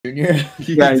Junior.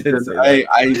 Yeah, I did.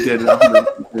 I did. I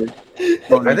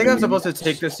think I'm supposed to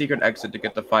take the secret exit to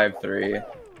get the 5-3.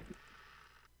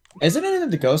 Isn't it in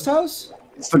the ghost house?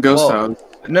 It's the ghost house.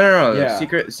 No. Yeah.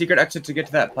 Secret exit to get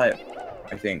to that pipe.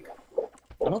 I think.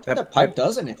 I don't think that pipe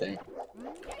does anything.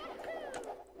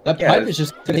 That pipe is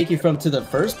just to take you to the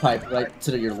first pipe right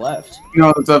to your left.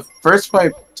 No, the first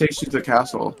pipe takes you to the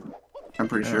castle. I'm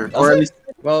pretty sure. Or at least,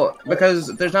 well,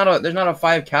 because there's not a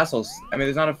 5 castles. I mean,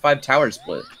 there's not a 5 tower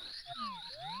split.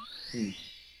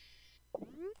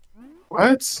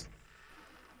 What?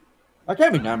 I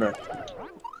can't remember.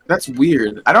 That's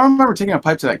weird. I don't remember taking a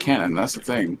pipe to that cannon. That's the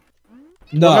thing.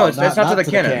 No, it's not to the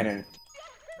cannon.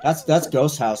 That's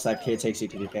ghost house. That kid takes you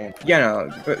to the cannon. Yeah,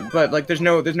 no, but like there's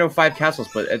no 5 castle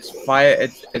split. It's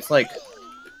 5. It's like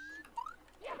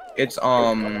it's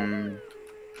Uh-oh.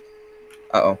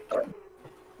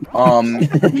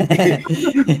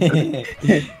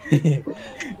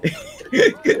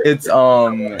 It's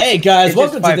Hey guys,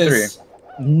 welcome to this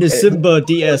Simba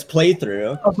DS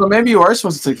playthrough. Oh, so maybe you are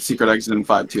supposed to take the secret exit in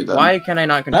 5-2 then. Why can I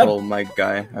not control my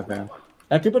guy? Okay.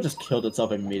 That people just killed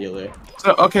itself immediately.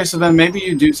 So okay, so then maybe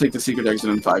you do take the secret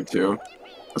exit in 5-2.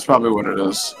 That's probably what it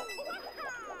is.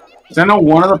 'Cause I know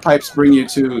one of the pipes bring you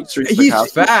to Streets of the Castle.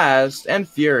 He's fast and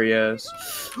furious.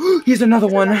 He's another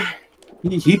one.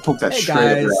 He poked that straight up.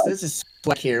 Hey guys, this is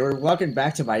Sweat here. We're welcome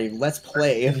back to my Let's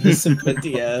Play of the Simba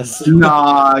DS.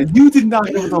 Nah, you did not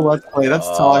go with the Let's Play. That's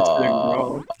toxic,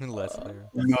 bro. Let's Play.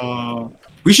 No.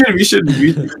 We should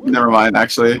never mind,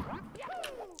 actually.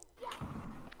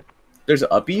 There's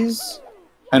uppies?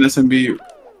 NSMB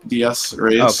DS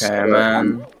race. Okay,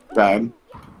 man. Bad.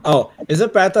 Oh, is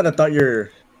it bad that I thought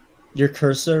your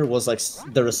cursor was like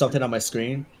there was something on my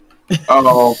screen?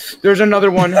 Oh, there's another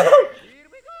one.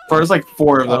 There's like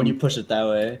 4 of them. When you push it that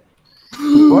way.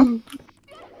 What?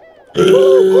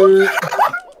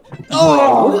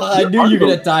 Oh, I knew you were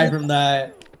gonna die from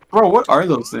that. Bro, what are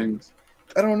those things?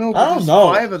 I don't know. I don't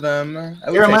know. 5 of them.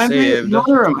 It reminds me,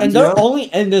 and they're only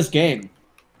in this game.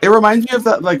 It reminds me of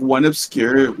that like one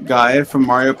obscure guy from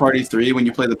Mario Party 3 when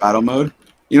you play the battle mode.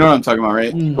 You know what I'm talking about,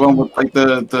 right? The one with like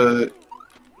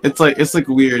it's like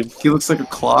weird. He looks like a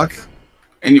clock,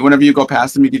 and whenever you go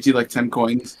past him, he gives you like 10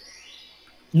 coins.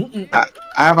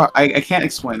 I can't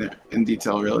explain it in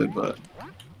detail really, but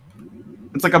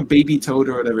it's like a baby toad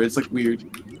or whatever. It's like weird,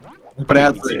 but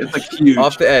it's like huge.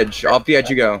 Off the edge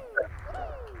you go.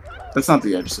 That's not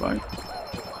the edge slide.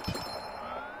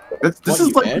 This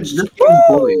is like this game's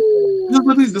bully. This is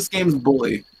literally this game's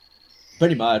bully.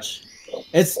 Pretty much.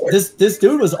 It's this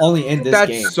dude was only in this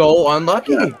game. That's so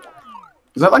unlucky. Yeah.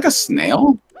 Is that like a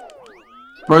snail?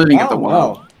 Or did he get the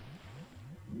one?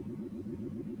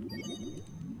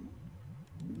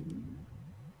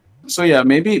 So yeah,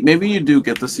 maybe you do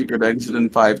get the secret exit in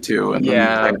 5-2, and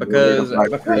yeah, because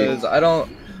I don't.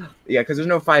 Yeah, because there's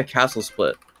no 5 castle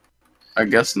split. I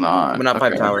guess not. But not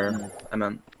 5 tower. I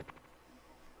meant.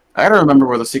 I gotta remember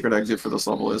where the secret exit for this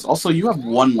level is. Also, you have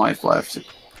 1 life left.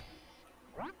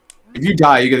 If you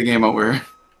die, you get a game over.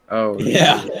 Oh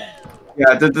yeah.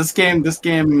 Yeah, this game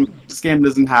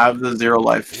doesn't have the 0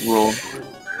 life rule.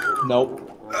 Nope.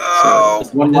 So,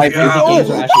 1 life.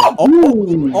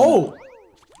 Oh!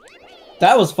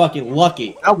 That was fucking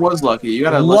lucky. That was lucky. You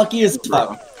got lucky as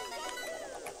fuck.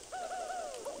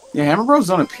 Yeah, Hammer Bros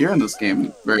don't appear in this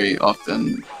game very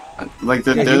often. Like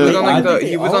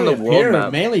he was on the world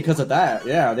map mainly because of that.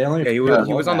 Yeah, they only. Yeah,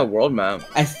 he was on the world map.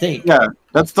 I think. Yeah,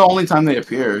 that's the only time they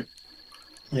appear.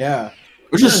 Yeah.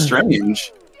 Which is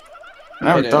strange. I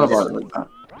never thought about it like that.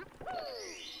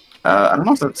 I don't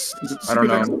know if that's. I don't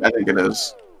know. I think it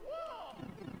is.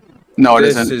 No, it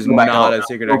isn't. This is not a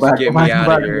secret exit. Get me out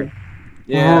of here.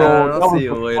 Yeah, I'll see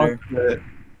you later.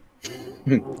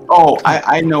 Oh,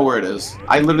 I know where it is.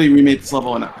 I literally remade this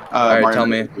level in Alright, tell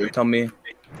me.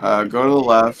 Go to the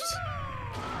left.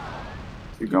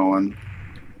 Keep going.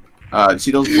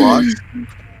 See those blocks?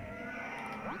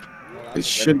 It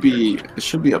should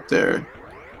be up there.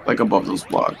 Like above those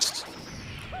blocks.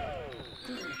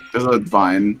 There's a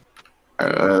vine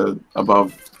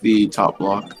above the top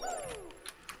block.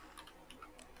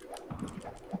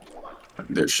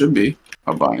 There should be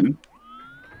a vine.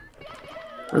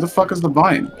 Where the fuck is the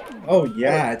vine? Oh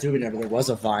yeah, I do remember there was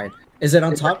a vine. Is it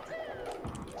on top?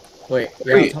 Wait,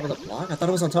 on top of the block? I thought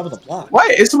it was on top of the block. Why?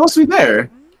 It's supposed to be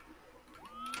there.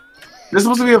 There's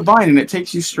supposed to be a vine and it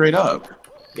takes you straight up.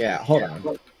 Yeah, hold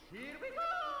on.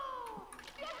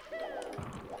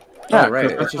 Yeah, right.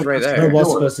 It's just right there. There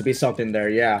was supposed to be something there,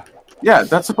 yeah. Yeah,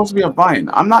 that's supposed to be a vine.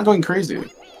 I'm not going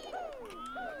crazy.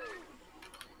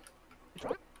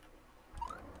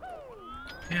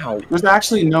 Ow. There's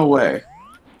actually no way.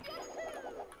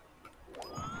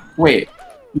 Wait,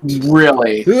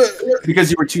 really? Because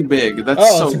you were too big.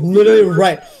 That's so. That's literally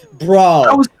right, bro.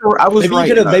 I was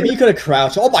maybe right. Maybe you could have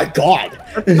crouched. Oh my god.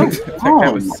 That guy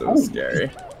was so scary.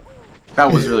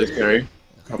 That was really scary.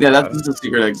 Oh, yeah, God. that's a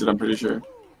secret exit. I'm pretty sure.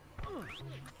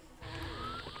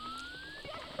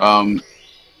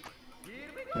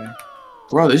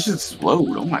 Bro, this just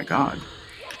slowed. Oh my god.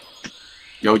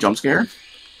 Yo, jump scare.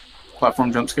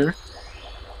 Platform jump scare.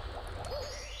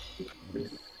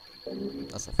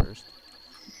 That's the first.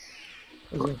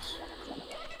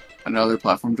 Another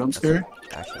platform jump scare.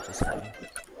 Actually, just fine.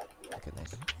 Okay,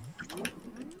 nice.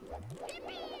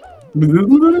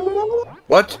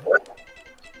 What?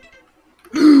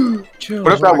 Chill.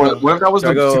 What if that was? What if that was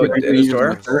Should I go secret in the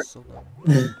store? So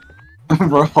dumb.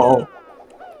 Bro.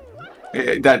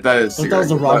 Yeah, that is. What if that was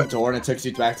the wrong door and it took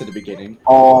you back to the beginning?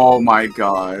 Oh my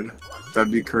god,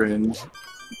 that'd be cringe.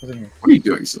 What's in here? What are you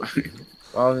doing, Sway?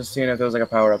 I was just seeing if there was like a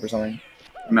power up or something.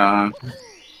 Nah.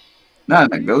 Not in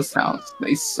the ghost house.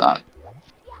 They suck.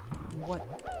 What?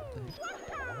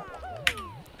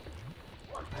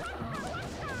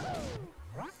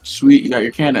 Sweet, you got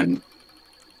your cannon.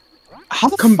 How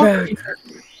the Come fuck? back.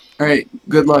 Alright,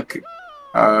 good luck.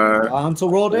 On to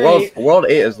World 8. World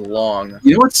 8 is long.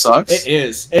 You know what sucks? It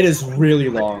is. It is really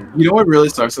long. You know what really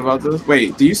sucks about this?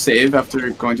 Wait, do you save after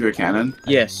going to a cannon?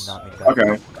 Yes. Not make that.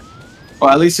 Okay. Well,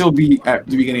 at least you'll be at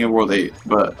the beginning of World 8.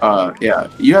 But yeah,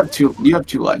 you have two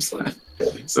lives left.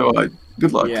 So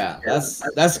good luck. Yeah, that's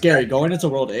scary. Going into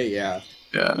World 8, yeah.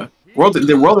 Yeah.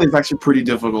 The World 8 is actually pretty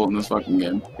difficult in this fucking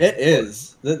game. It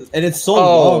is. And it's so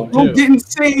Oh. long, too. Didn't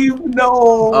save.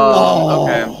 No. Oh.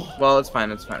 Okay. Well, it's fine.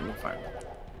 It's fine. We're fine.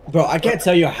 Bro, I can't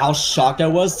tell you how shocked I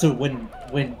was to when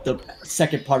the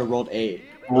second part of World 8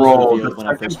 was Bro, revealed when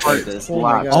I first played this. Oh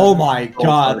my God. Oh my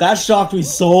god, that shocked me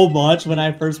so much when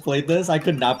I first played this. I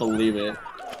could not believe it.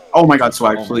 Oh my god,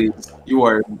 Swag, Oh my please. You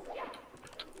are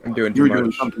I'm doing you're too doing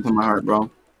much. something to my heart, bro.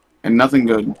 And nothing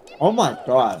good. Oh my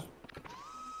god.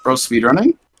 Bro,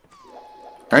 speedrunning?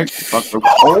 Right? Fuck.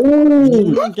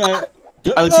 Oh! Okay.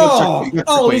 At least you got checkpoint.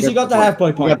 At least you got the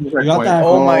halfway point. You got that.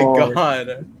 Oh my Oh.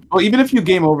 god. Well, even if you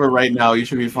game over right now, you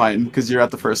should be fine because you're at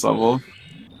the first level.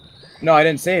 No, I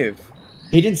didn't save.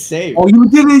 He didn't save. Oh, you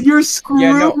did it! You're screwed.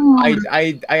 Yeah, no,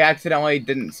 I accidentally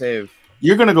didn't save.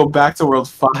 You're gonna go back to World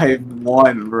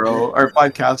 5-1, bro, or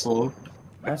 5 Castle.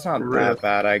 That's not Rip. that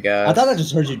bad, I guess. I thought I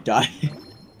just heard you die.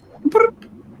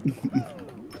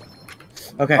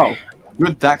 Okay. Oh,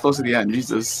 you're that close to the end,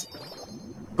 Jesus.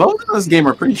 Both of this game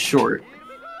are pretty short.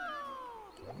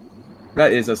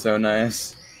 That is so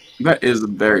nice. That is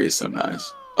very so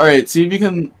nice. Alright, see if you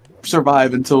can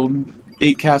survive until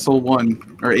 8 Castle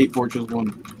 1, or 8 Fortress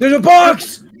 1. There's a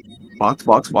box!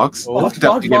 Box? Oh, That's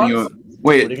definitely giving you a...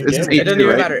 Wait, What are you this is gonna 8 It doesn't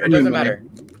even matter. It doesn't matter.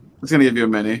 It's gonna give you a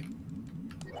mini.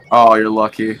 Oh, you're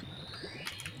lucky. If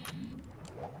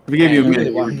we gave you a I mini,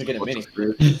 really want him to get a mini.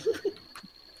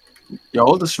 Yo,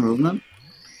 hold this movement.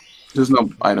 There's no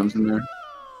items in there.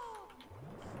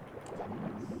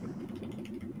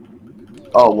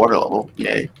 Oh, water level.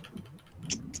 Yay.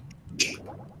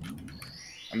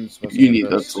 I'm supposed to You do need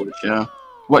that this. switch, yeah.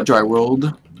 What, dry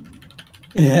world?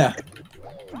 Yeah.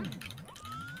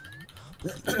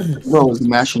 Bro was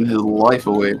mashing his life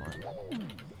away.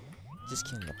 Just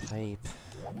kill the pipe.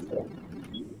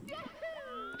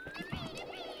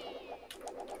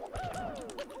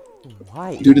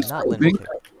 Why? Dude, it's not letting me moving.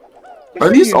 pick? Are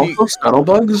these Unique. also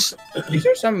scuttlebugs? These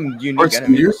are some Or unique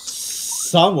enemies. spheres?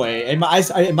 Some way. It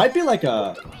might be like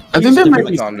a. I think there might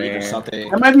like be on breed or me. something.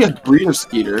 That might be a breed of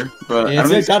skeeter, but I Yeah,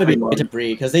 don't it's gotta be think a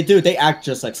breed because they act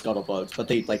just like scuttlebugs, but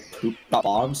they like poop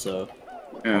bombs, so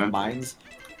yeah, mines.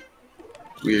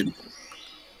 weird.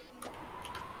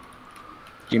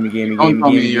 Gimme, gimme, Don't gimme, tell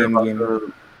me gimme, you're gimme, about gimme.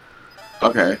 to...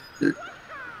 Okay.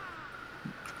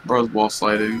 Bro's wall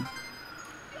sliding.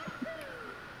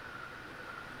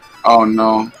 Oh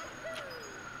no.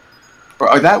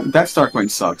 Bro, that start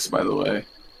point sucks, by the way.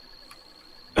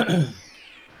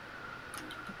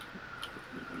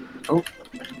 Oh.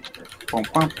 Bum,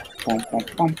 bum, bum, bum,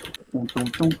 bum, bum, bum,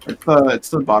 bum. It's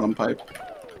the bottom pipe.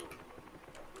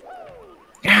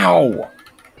 Ow!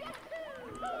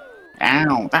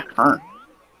 Ow, that hurt.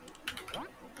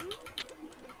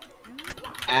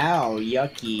 Ow,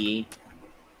 yucky.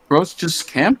 Bro's just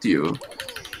camped you.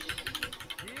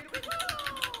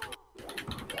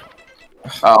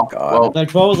 Oh, God. well,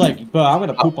 Like bro was like, bro, I'm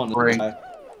gonna poop on Right. this guy.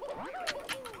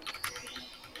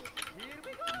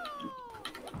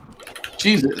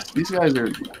 Jesus, these guys are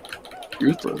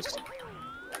ruthless.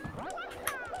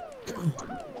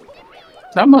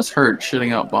 That must hurt,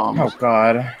 shitting out bombs. Oh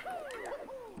god.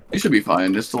 You should be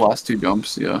fine, just the last 2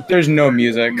 jumps, yeah. There's no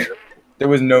music. There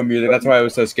was no music. That's why it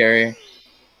was so scary.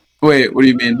 Wait, what do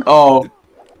you mean? Oh,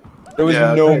 There was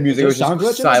Yeah, no wait, music. It was is there sound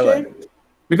glitch just in this silent.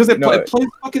 because it, No, it plays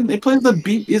fucking. It plays the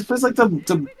beat. It plays like the.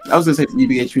 I was gonna say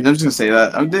EBH music. I'm just gonna say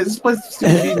that. This plays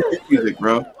stupid EBH music,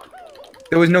 bro.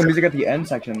 There was no music at the end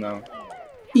section though.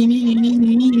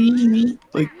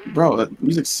 Like, bro, that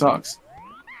music sucks.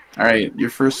 All right, your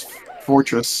first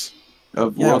fortress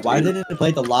of Yeah, World why Tour. didn't it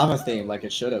play the lava theme like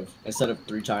it should have instead of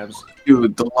 3 times?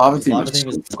 Dude, the lava The theme lava is theme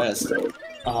is the best.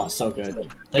 Oh, so good. That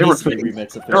They were needs to be cooking.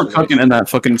 remixed They were officially. cooking in that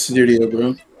fucking studio,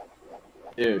 bro.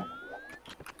 Dude.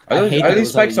 Are these that it was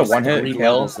spikes a only one-hit 3 kill?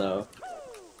 levels, though.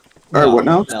 All right, what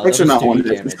now? No, Spikes that are was not 2D one hit.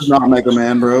 This damage. is not Mega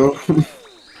Man, bro.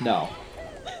 No.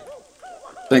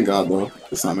 Thank God, though.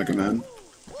 It's not Mega Man.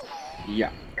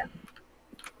 Yeah.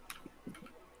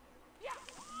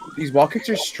 These wall kicks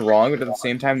are strong, but at the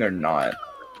same time they're not.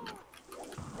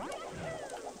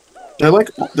 They're like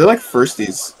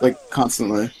firsties, like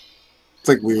constantly. It's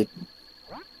like weird.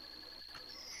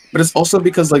 But it's also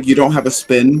because like you don't have a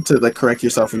spin to like correct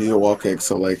yourself when you do a wall kick,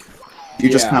 so like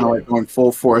you're just Yeah. kind of like going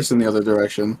full force in the other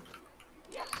direction.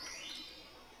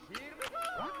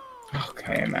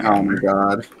 Okay, man. Oh my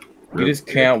God. You just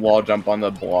can't wall jump on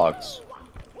the blocks.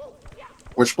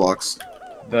 Which blocks?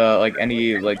 The like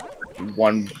any like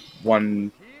one.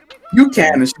 You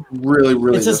can. It's really,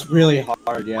 really. It's just really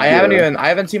hard, yeah. I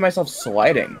haven't seen myself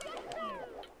sliding.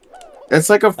 It's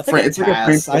like a I think frame. it's It's like a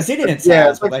frame. I seen it in Yeah, TAS,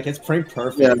 it's but like- like it's frame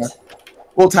perfect. Yeah.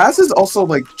 Well, Taz is also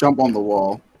like jump on the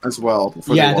wall as well.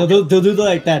 before they Yeah, walk. they'll do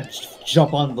like that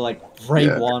jump on the like frame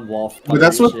Yeah. one wall. But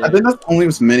that's what shit. I think. That's only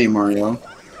with Mini Mario.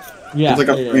 Yeah. There's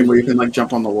like a yeah, frame yeah. where you can like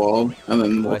jump on the wall and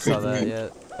then. Oh, I walk saw it. that.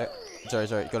 Yeah.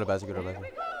 Sorry. Go to Bazzy. Go to Bazzy.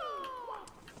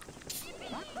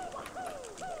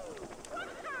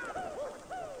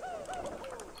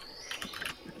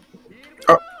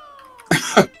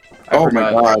 Oh my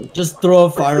forgot. God. Just throw a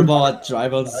fireball at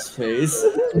Drybone's face.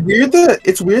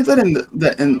 It's weird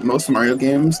that in most Mario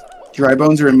games, dry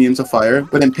bones are immune to fire,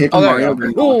 but in Paper Oh, there Mario, we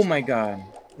they're go. Oh not. my God.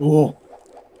 Ooh.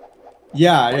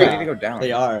 Yeah, I need to yeah. go down.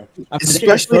 They are. I think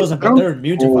Especially- it's frozen, I but don't- they're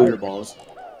immune to oh. fireballs.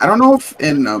 I don't know if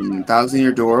in Thousand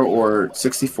Year Door or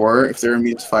 64 if they're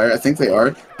immune to fire. I think they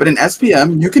are. But in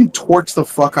SPM, you can torch the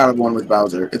fuck out of one with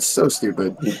Bowser. It's so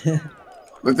stupid.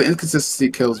 Like the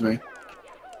inconsistency kills me. Is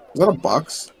that a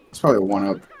box? It's probably a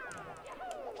 1-up.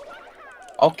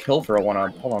 I'll kill for a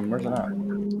 1-up. Hold on, where's it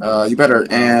at? You better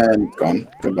and gone.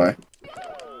 Goodbye.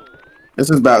 This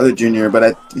is Bowser Jr.,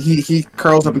 but he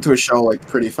curls up into a shell like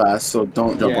pretty fast, so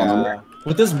don't jump on him.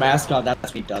 With this mascot, that's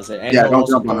what he does it. And Yeah, he'll don't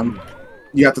also jump on him.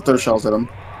 You have to throw shells at him.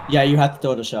 Yeah, you have to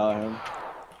throw the shell at him.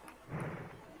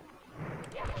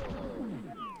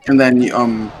 And then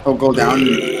he'll go down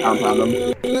and compound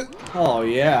him. Oh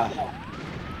yeah.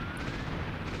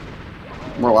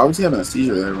 Bro, why was he having a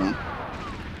seizure there, bro?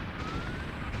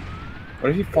 What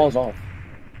if he falls off?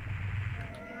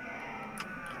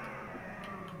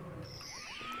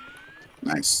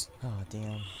 Nice. Oh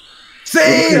damn.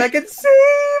 Save! I can save!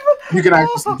 You can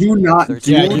actually do not do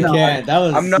Yeah, you not, can. That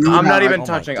was. I'm not not- even oh my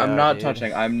touching. God, I'm not dude.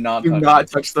 touching. I'm not do touching. not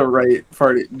touch the right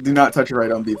party. Do not touch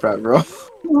right on D-pad, bro.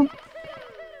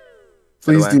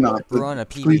 Please do not. We're on a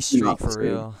PB Please do streak not for save.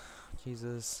 real.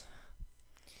 Jesus.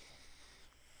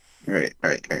 Alright.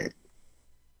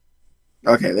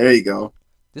 Okay, there you go.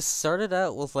 This started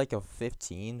out with like a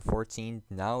 15, 14.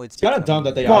 Now it's kinda dumb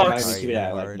that they all kinda keep it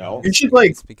at, like, no. You should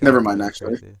like. It's becoming Never mind.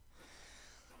 Actually. crazy.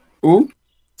 Ooh,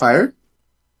 fire.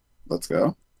 Let's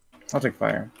go. I'll take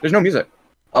fire. There's no music.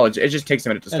 Oh, it just takes a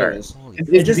minute to It start. is. Holy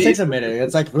It just takes a minute.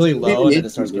 It's like really low, and then it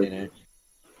starts getting it.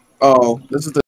 Oh, this is the